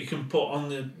icon that you can put on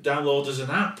the download as an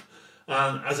app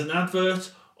and as an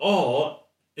advert, or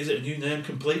is it a new name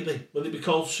completely? Will it be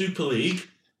called Super League,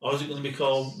 or is it going to be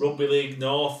called Rugby League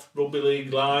North, Rugby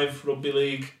League Live, Rugby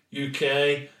League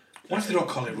UK? Why do they not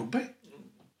call it rugby?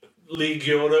 League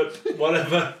Europe,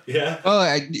 whatever. Yeah. Well,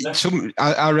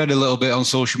 I read a little bit on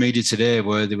social media today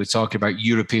where they were talking about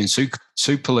European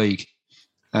Super League.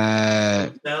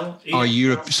 Or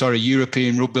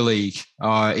European Rugby League,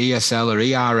 or ESL or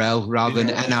ERL rather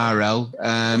than NRL.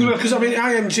 Because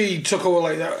IMG took over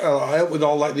like that with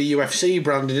all like the UFC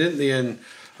branding, didn't they, and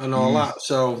all that.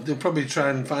 So they'll probably try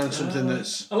and find something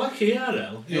that's. I like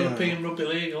ERL, European Rugby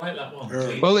League. I like that one.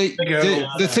 Well,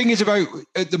 the thing is about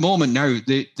at the moment now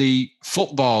the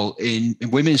football in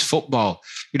women's football,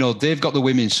 they've got the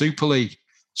Women's Super League.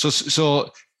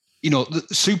 So. The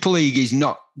Super League is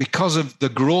not, because of the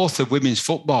growth of women's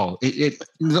football, they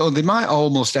might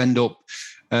almost end up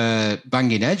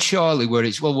banging heads shortly, where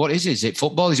it's, well, what is it? Is it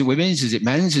football? Is it women's? Is it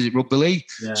men's? Is it rugby league?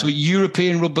 Yeah. So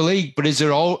European Rugby League, but is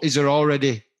there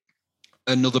already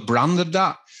another brand of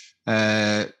that?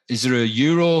 Is there a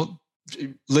Euro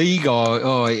League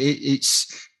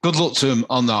it's good luck to them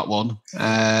on that one.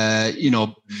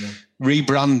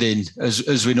 Rebranding,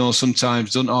 as we know,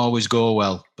 sometimes doesn't always go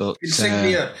well. But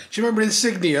Insignia, do you remember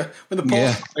Insignia when the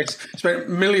post office spent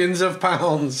millions of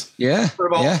pounds? For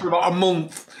about a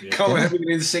month calling everything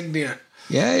Insignia.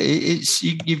 Yeah,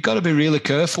 you've got to be really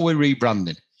careful with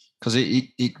rebranding because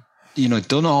it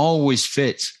doesn't always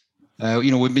fit.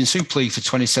 We've been Super League for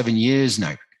 27 years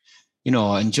now.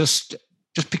 And just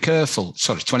be careful.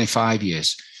 Sorry, 25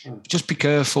 years. Just be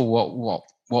careful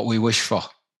what we wish for.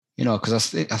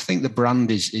 Because I think the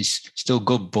brand is still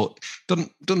good, but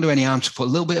don't do any harm to put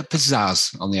a little bit of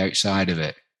pizzazz on the outside of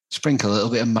it. Sprinkle a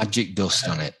little bit of magic dust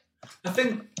on it. I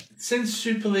think since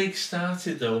Super League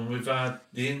started, though, and we've had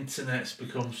the internet's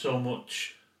become so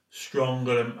much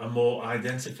stronger and more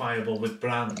identifiable with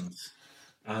brands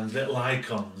and little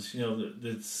icons,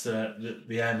 there's the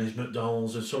Emmys,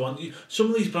 McDonald's and so on.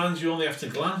 Some of these brands, you only have to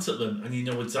glance at them and you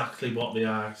know exactly what they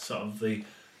are, sort of the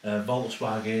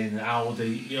Volkswagen,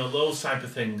 Audi, those type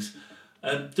of things.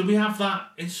 Do we have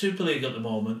that in Super League at the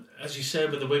moment? As you say,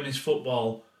 with the women's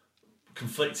football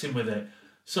conflicting with it.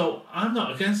 So I'm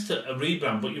not against a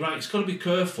rebrand, but you're right, it's got to be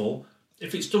careful.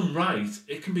 If it's done right,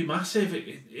 it can be massive.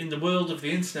 In the world of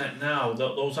the internet now,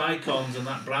 those icons and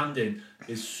that branding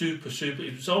is super.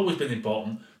 It's always been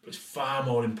important, but it's far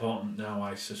more important now,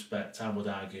 I suspect, I would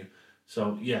argue.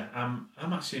 So, yeah, I'm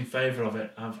actually in favour of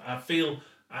it. I feel...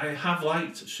 I have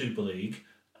liked Super League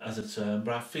as a term,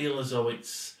 but I feel as though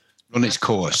it's... run its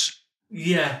course.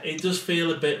 Yeah, it does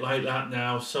feel a bit like that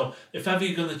now. So if ever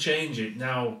you're going to change it,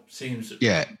 now seems...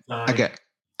 Yeah, I get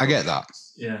that.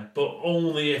 Yeah, but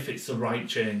only if it's the right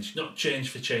change, not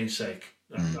change for change's sake.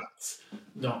 That's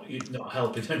not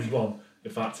helping anyone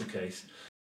if that's the case.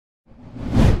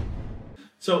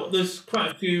 So there's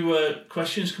quite a few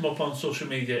questions come up on social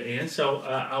media, Ian, so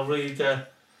I'll read...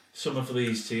 some of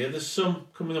these to you. There's some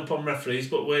coming up on referees,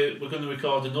 but we're going to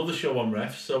record another show on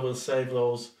refs, so we'll save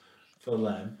those for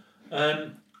them.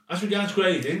 As regards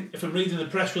grading, if I'm reading the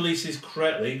press releases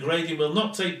correctly, grading will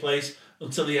not take place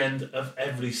until the end of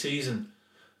every season.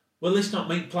 Will this not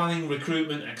make planning,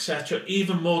 recruitment, etc.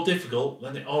 even more difficult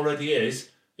than it already is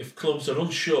if clubs are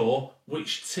unsure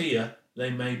which tier they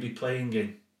may be playing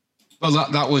in? Well,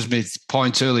 that was my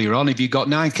point earlier on. If you've got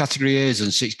 9 category A's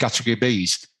and 6 category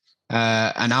B's,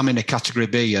 and I'm in a category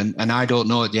B, and I don't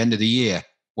know at the end of the year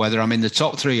whether I'm in the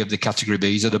top 3 of the category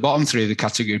B's or the bottom 3 of the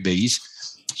category B's.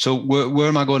 So where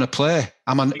am I going to play?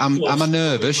 Am I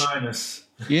nervous?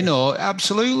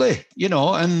 Absolutely.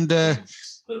 And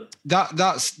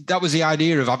that was the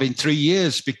idea of having 3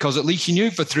 years, because at least you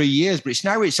knew for 3 years, but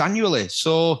it's annually.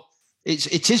 So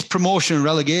it is promotion and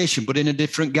relegation, but in a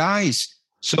different guise.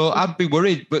 So I'd be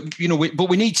worried, but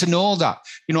we need to know that,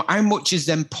 how much is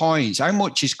them points, how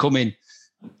much is coming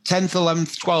 10th,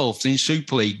 11th, 12th in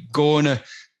Super League going to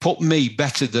put me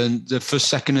better than the first,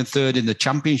 second and third in the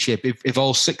Championship if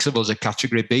all 6 of us are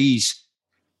Category Bs?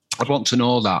 I want to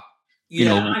know that.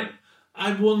 Yeah,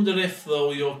 I wonder if,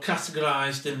 though, you're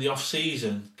categorised in the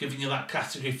off-season, giving you that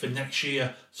category for next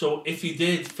year. So if you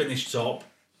did finish top,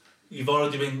 you've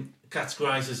already been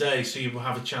categorised as A, so you will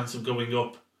have a chance of going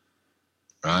up.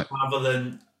 Right. Rather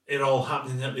than it all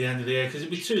happening at the end of the year, because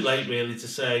it'd be too late, really, to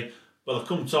say, well, I've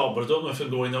come top, but I don't know if I'm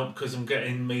going up because I'm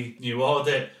getting my new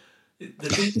audit.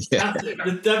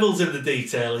 The devil's in the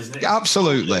detail, isn't it?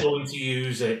 Absolutely. You're going to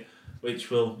use it, which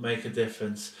will make a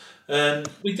difference.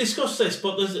 We discussed this,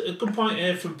 but there's a good point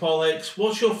here from Paul Hicks.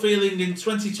 What's your feeling in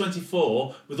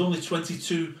 2024 with only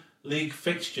 22 league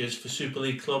fixtures for Super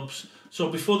League clubs? So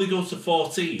before they go to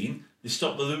 14, they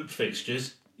stop the loop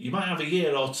fixtures. You might have a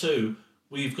year or two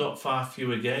where you've got far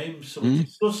fewer games. So we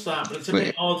discussed that, but it's a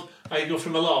bit odd how you go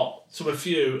from a lot to a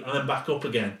few and then back up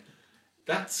again.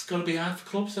 That's got to be hard for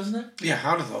clubs, hasn't it? Yeah,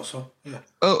 I'd have thought so. Yeah.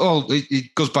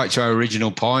 It goes back to our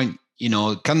original point.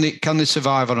 Can they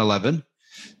survive on 11?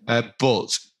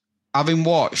 But having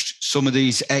watched some of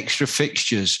these extra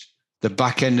fixtures, the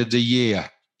back end of the year,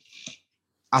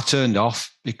 I turned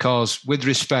off because, with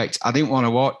respect, I didn't want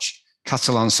to watch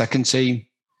Catalan's second team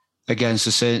against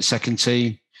the Saints' second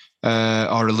team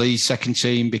or a Leeds second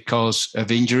team because of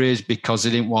injuries, because they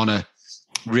didn't want to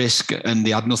risk and they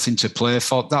had nothing to play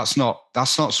for. That's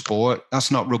not sport.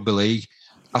 That's not rugby league.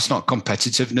 That's not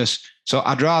competitiveness. So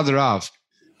I'd rather have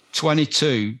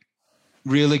 22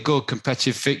 really good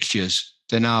competitive fixtures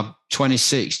than have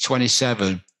 26,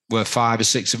 27, where 5 or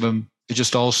 6 of them are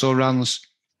just also runs.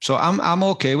 So I'm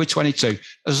okay with 22,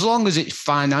 as long as it's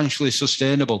financially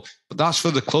sustainable. But that's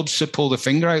for the clubs to pull the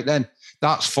finger out then.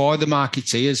 That's for the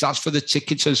marketeers. That's for the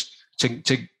ticketers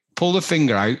to pull the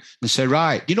finger out and say,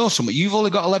 right, you know something? You've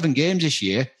only got 11 games this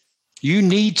year. You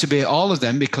need to be at all of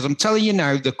them, because I'm telling you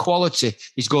now, the quality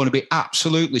is going to be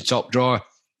absolutely top drawer.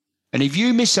 And if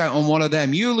you miss out on one of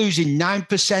them, you're losing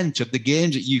 9% of the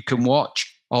games that you can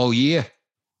watch all year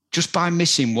just by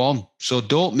missing one. So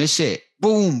don't miss it.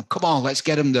 Boom, come on, let's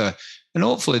get them there. And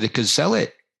hopefully they can sell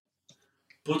it.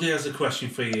 Buddy has a question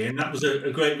for you, and that was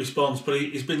a great response, but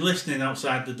he's been listening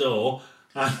outside the door,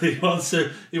 and he wants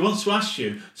to ask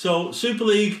you. So, Super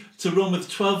League to run with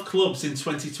 12 clubs in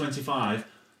 2025,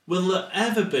 will there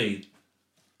ever be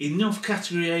enough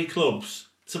Category A clubs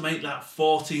to make that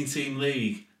 14-team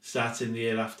league starting the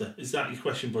year after? Is that your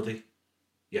question, buddy?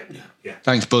 Yeah.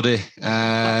 Thanks, buddy.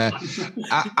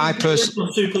 I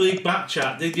personally Super League back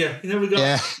chat, did you? You never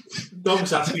got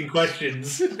dogs asking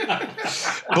questions.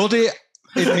 Buddy,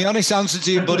 if my honest answer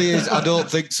to you, buddy, is I don't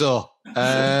think so.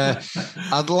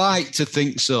 I'd like to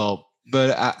think so,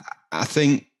 but I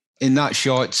think in that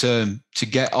short term, to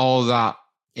get all that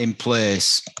in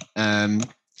place, I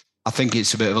think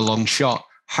it's a bit of a long shot.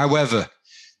 However,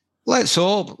 let's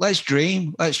hope, let's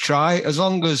dream, let's try. As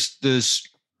long as there's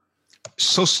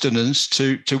sustenance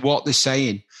to what they're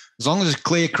saying, as long as there's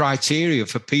clear criteria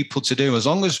for people to do, as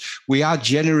long as we are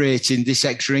generating this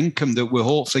extra income that we're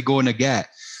hopefully going to get,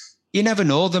 you never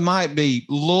know, there might be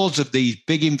loads of these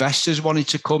big investors wanting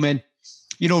to come in.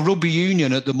 Rugby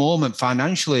union at the moment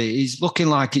financially is looking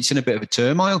like it's in a bit of a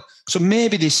turmoil. So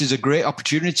maybe this is a great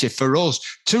opportunity for us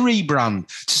to rebrand,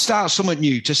 to start something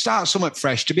new, to start something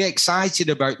fresh, to be excited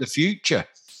about the future.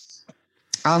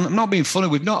 And I'm not being funny,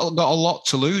 we've not got a lot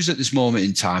to lose at this moment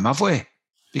in time, have we?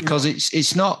 Because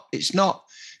it's not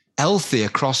healthy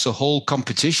across the whole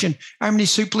competition. How many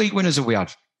Super League winners have we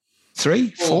had? 3?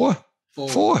 4?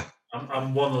 4.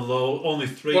 I'm one of those, only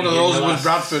 3. One of those was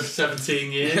Bradford.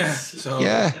 17 years.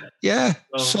 Yeah.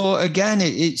 So again,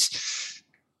 it's,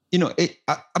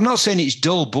 I'm not saying it's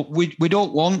dull, but we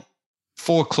don't want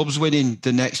 4 clubs winning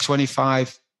the next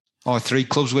 25 or 3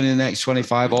 clubs winning the next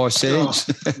 25 or Saints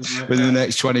within the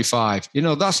next 25.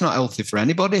 That's not healthy for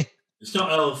anybody. It's not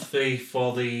healthy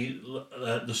for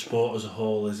the sport as a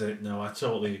whole, is it? No, I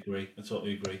totally agree.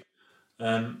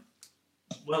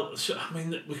 Well,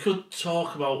 we could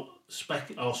talk about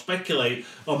speculate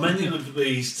on many of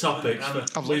these topics.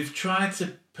 We've tried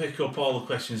to pick up all the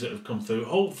questions that have come through.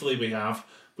 Hopefully we have.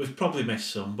 We've probably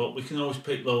missed some, but we can always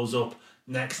pick those up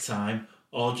next time,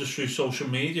 or just through social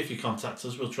media. If you contact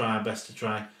us, we'll try our best to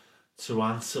try to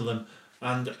answer them.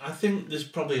 And I think there's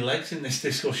probably legs in this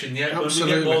discussion yet.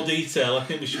 Absolutely. When we get more detail, I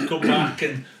think we should come back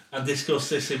and discuss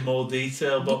this in more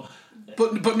detail.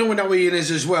 But knowing how Ian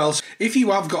is as well, if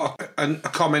you have got a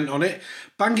comment on it,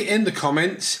 bang it in the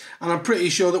comments, and I'm pretty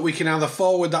sure that we can either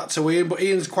forward that to Ian, but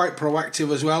Ian's quite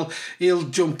proactive as well. He'll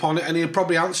jump on it and he'll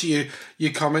probably answer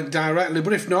your comment directly,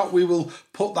 but if not, we will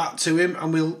put that to him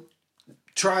and we'll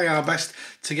try our best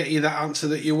to get you that answer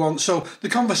that you want. So the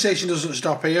conversation doesn't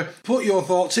stop here. Put your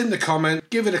thoughts in the comment,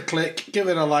 give it a click, give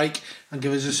it a like, and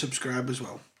give us a subscribe as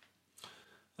well.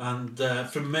 And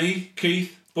from me,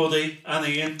 Keith, Buddy and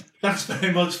Ian, thanks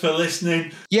very much for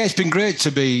listening. Yeah, it's been great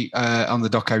to be on the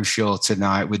Dockhouse Show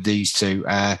tonight with these two.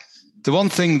 The one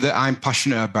thing that I'm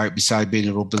passionate about, besides being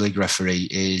a rugby league referee,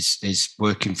 is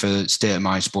working for State of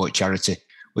Mind Sport Charity.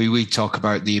 We talk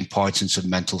about the importance of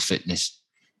mental fitness.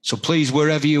 So please,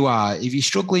 wherever you are, if you're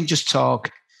struggling, just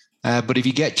talk. But if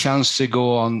you get a chance to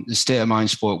go on the State of Mind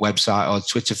Sport website or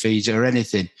Twitter feeds or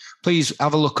anything, please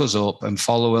have a look us up and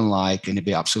follow and like, and it'd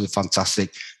be absolutely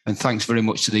fantastic. And thanks very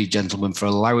much to these gentlemen for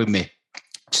allowing me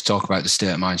to talk about the State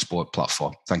of Mind Sport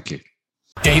platform. Thank you.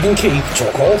 Dave and Keith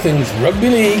talk all things rugby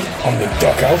league on the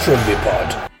Dockhouse Rugby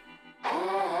Pod.